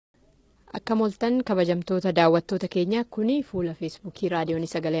Akka moltan kabajamtoota daawwattoota keenya kuni fuula Feesbuukii raadiyoon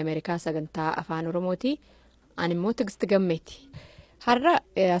sagalee Ameerikaa sagantaa Afaan Oromooti. Ani immoo Tigist Gammeeti. Har'a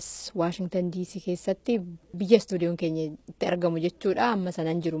as Washington DC keessatti biyya istuudiyoon keenya itti argamu jechuudha. Amma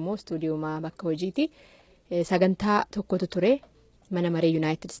sanan jiru immoo istuudiyoomaa bakka hojiiti. Sagantaa tokkotu ture. Mana marii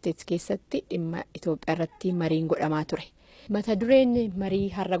United States keessatti dhimma Itoophiyaa irratti mariin godhamaa ture. Mata dureen marii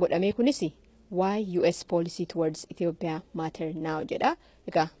har'a godhame kunis why US policy towards Ethiopia matter now jedha.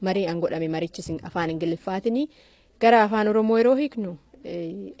 Egaa marii an godhame marichis afaan Ingiliffaatiin gara afaan Oromoo yeroo hiiknu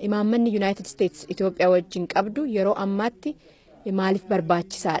imaammanni United States Itoophiyaa wajjin qabdu yeroo ammaatti maaliif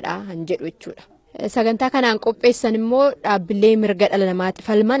barbaachisaadha han jedhu jechuudha. Sagantaa kanaan qopheessan immoo dhaabbilee mirga dhala namaatti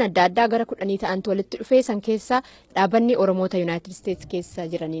falman adda addaa gara 10 ta'an walitti dhufee san keessa dhaabbanni Oromoota United States keessa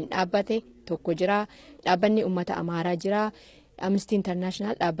jiraniin dhaabbate tokko jira. Dhaabbanni uummata Amaaraa jira. Amnesty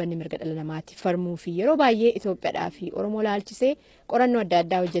International dhaabbanni mirga dhala namaatti falmuu fi yeroo baay'ee Itoophiyaadhaa fi Oromoo ilaalchisee qorannoo adda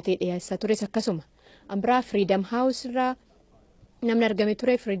addaa hojjetee dhiyeessaa tures akkasuma. Ambraa Freedom House irraa namni argame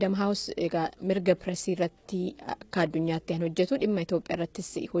ture. Freedom House egaa mirga pressii irratti akka addunyaatti han hojjetu dhimma Itoophiyaa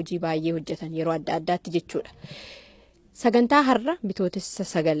irrattis hojii baay'ee hojjetan yeroo adda addaatti jechuudha. Sagantaa har'a bitootessa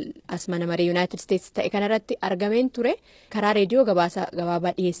 9 as mana marii United States ta'e kanarratti argameen ture. Karaa reediyoo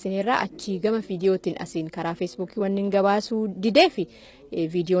gabaabaa dhiyeessineerraa achii gama viidiyootiin asiin karaa feesbuukii wanni gabaasuu didee fi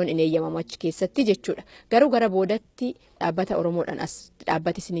viidiyoon in eeyyamamu achi keessatti jechuudha. Garuu gara boodatti dhaabbata Oromoodhaan as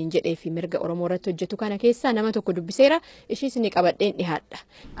dhaabbati isiniin jedhee fi mirga Oromoo irratti hojjetu kana keessaa nama tokko dubbiseera. Ishiis ni qabadheen dhihaadha.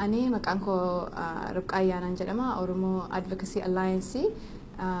 Ani maqaan koo Ruqaayyaanan jedhama. Oromoo Advocacy Alliance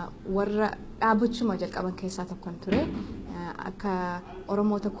warra dhaabachuma jalqaban keessaa tokkon ture. Akka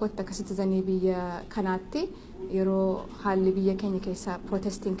Oromoo tokkotti akka citizanii biyya kanaatti yeroo haalli biyya keenya keessaa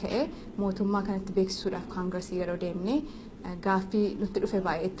protestiin ka'ee mootummaa kanatti beeksisuudhaaf kaangiresii yeroo deemne gaaffii nutti dhufe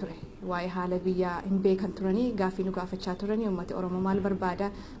baay'ee ture. Waa'ee haala biyyaa hin beekan turanii gaaffii nu gaafachaa turanii uummati Oromoo maal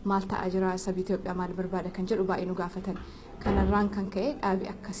barbaada, maal ta'aa jira, sabni Itoophiyaa maal barbaada kan jedhu baay'ee nu gaafatan. Kanarraan kan ka'e dhaabi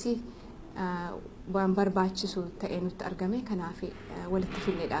akkasii waan barbaachisu ta'ee nutti argame. Kanaaf walitti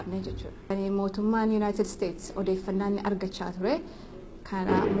fidnee dhaabne jechuudha. Mootummaan United States odeeffannaan argachaa ture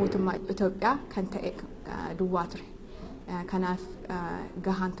karaa mootummaa Itoophiyaa kan ta'e duwwaa ture. Kanaaf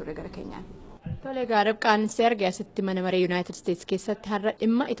gahaan ture gara keenyaan. Tole gaariidhaan si arge asitti mana maree United States keessatti har'a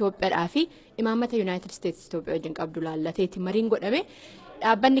dhimma Itoophiyaadhaa fi imaammata United States Itoophiyaa wajjin qabdu laallateeti mariin godhame.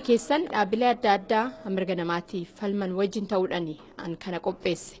 Dhaabbanni keessan dhaabbilee adda addaa mirga namaatiif falman wajjin ta'uudhaan an kana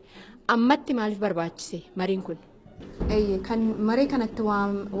qopheesse. Ammatti maaliif barbaachise mariin kun? Kan marii kanatti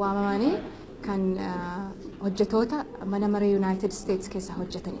waamamanii kan hojjetoota mana maree United States keessa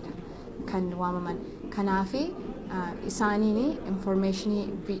hojjetanidha kan waamaman. Kanaaf isaaniin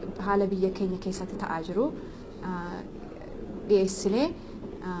informationii haala biyya keenya keessatti ta'aa jiru dhiyeessinee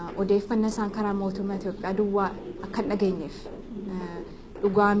odeeffannoo isaan karaa mootummaa Itoophiyaa duwwaa akka dhageenyeef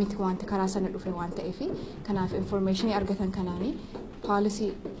dhugaa miti wanti karaa sana dhufe waan ta'eef kanaaf informationii argatan kanaanii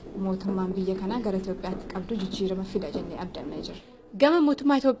policy mootummaan biyya kanaa gara Itoophiyaatti qabdu jijjiirama fida jennee abdannee jirra. Gama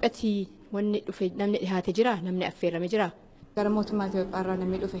mootummaa Itoophiyaatti wanni dhufe namni dhihaate jira, namni affeerame jira. Gara mootummaa Itoophiyaa irraa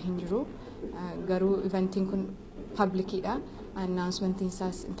namni dhufe hin jiru. Garuu eventiin kun publikiidha. Announcementiin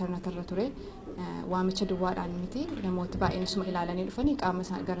isaas internet irra ture. Waamicha duwwaadhaan miti namoota baay'een isuma ilaalanii dhufanii qaama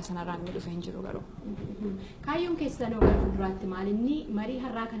gara sanarraa namni dhufe hin jiru garuu. Kaayyoon keessanoo gara fuulduraatti maalinni marii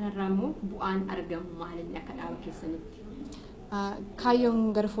har'aa kanarraa immoo bu'aan argamu maalinni akka dhaaba keessanitti?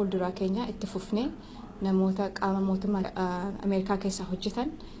 Kaayyoon gara fuulduraa keenya itti fufnee namoota qaama mootummaa Ameerikaa keessa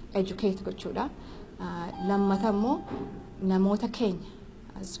hojjetan educate gochuudha. Lammata immoo namoota keenya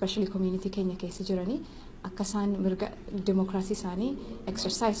especially community keenya keessa jiranii akka isaan mirga demokiraasii isaanii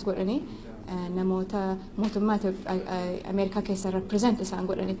exercise godhanii namoota mootummaa Ameerikaa keessa represent isaan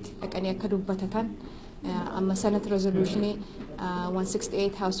godhanitti dhaqanii akka dubbatatan amma Senate resolution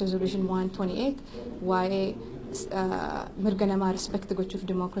 168 House resolution 128 waa'ee mirga namaa respect gochuuf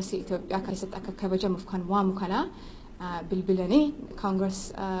demokiraasii Itoophiyaa keessatti akka kabajamuuf kan waamu kana bilbilanii Congress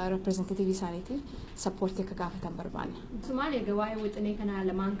representative isaaniitiif supportii akka gaafatan barbaanna. Somaaliyaa egaa waa'ee wixinee kana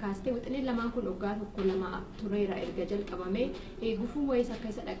lamaan kaastee wixineen lamaan kun waggaa tokko lama tureera erga jalqabamee gufuu wayiis akka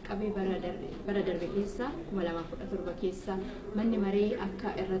isa dhaqqabee bara darbe keessa 2017 keessa manni maree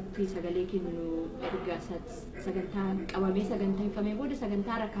akka irratti sagalee kennu erga sagantaa qabamee saganteeffamee booda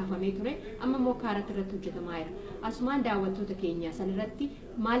sagantaa rakkaafamee ture amma immoo kaaratti irratti hojjetamaa jira. Asumaan daawwattoota keenya sanirratti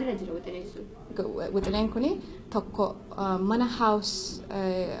maalirra jira wixineen sun? Wixineen kuni tokko mana house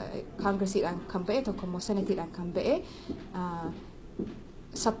congressiidhaan kan ba'e tokko immoo senatiidhaan kan ba'e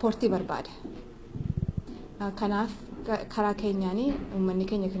supportii barbaada. Kanaaf karaa keenyaanii uummanni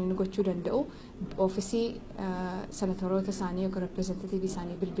keenya kan inni gochuu danda'u oofisii senatoroota isaanii yookaan representative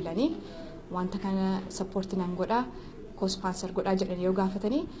isaanii bilbilanii wanta kana supportii nan godha co-sponsor godhaa jedhan yoo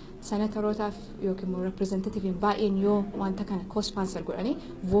gaafatanii senatarootaaf yookiin immoo representatiiviin baay'een yoo wanta kana co-sponsor godhanii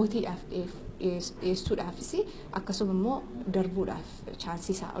vootiidhaaf dhiyeessuudhaafis akkasuma immoo darbuudhaaf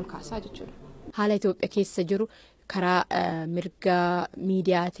chaansiisaa ol kaasaa jechuudha. Haala Itoophiyaa keessa jiru karaa mirga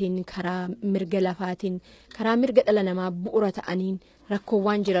miidiyaatiin, karaa mirga lafaatiin, karaa mirga dhala namaa bu'uura ta'aniin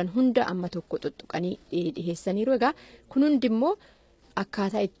rakkoowwan jiran hunda amma tokko tuttuqanii dhiheessaniiru. Egaa kun hundi immoo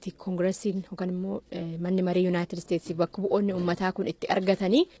akkaataa itti koongiresiin yookaan immoo manni marii Yuunaayitid Isteetsiif bakka bu'oonni uummataa kun itti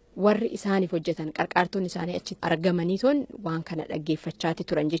argatanii warri isaaniif hojjetan qarqaartonni isaanii achi argamanii toon waan kana dhaggeeffachaati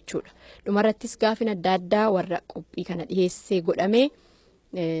turan jechuudha. Dhumarrattis gaafin adda addaa warra qophii kana dhiheessee godhamee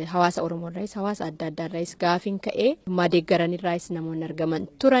hawaasa Oromoo irraayis hawaasa adda addaa irraayis gaafin ka'ee deeggaran irraayis namoonni argaman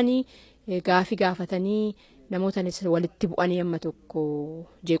turanii gaafii gaafatanii namootanis walitti bu'anii amma tokko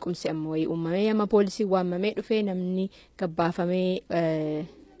jeequmsi amma wayii uumamee amma poolisii waamamee dhufee namni gabbaafamee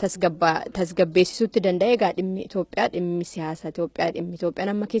tasgabbeessisuutti danda'e. Egaa dhimmi Itoophiyaa dhimmi siyaasa Itoophiyaan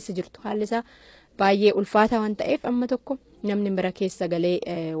amma keessa jirtu haalli isaa baay'ee ulfaataa waan ta'eef amma tokko namni bira keessa galee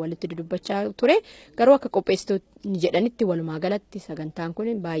walitti dudubbachaa ture. Garuu akka qopheessitoonni jedhanitti walumaa galatti sagantaan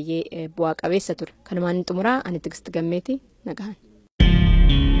kun baay'ee bu'aa qabeessa ture. Kanumaan xumuraa ani Tigist Gammeetii nagahan.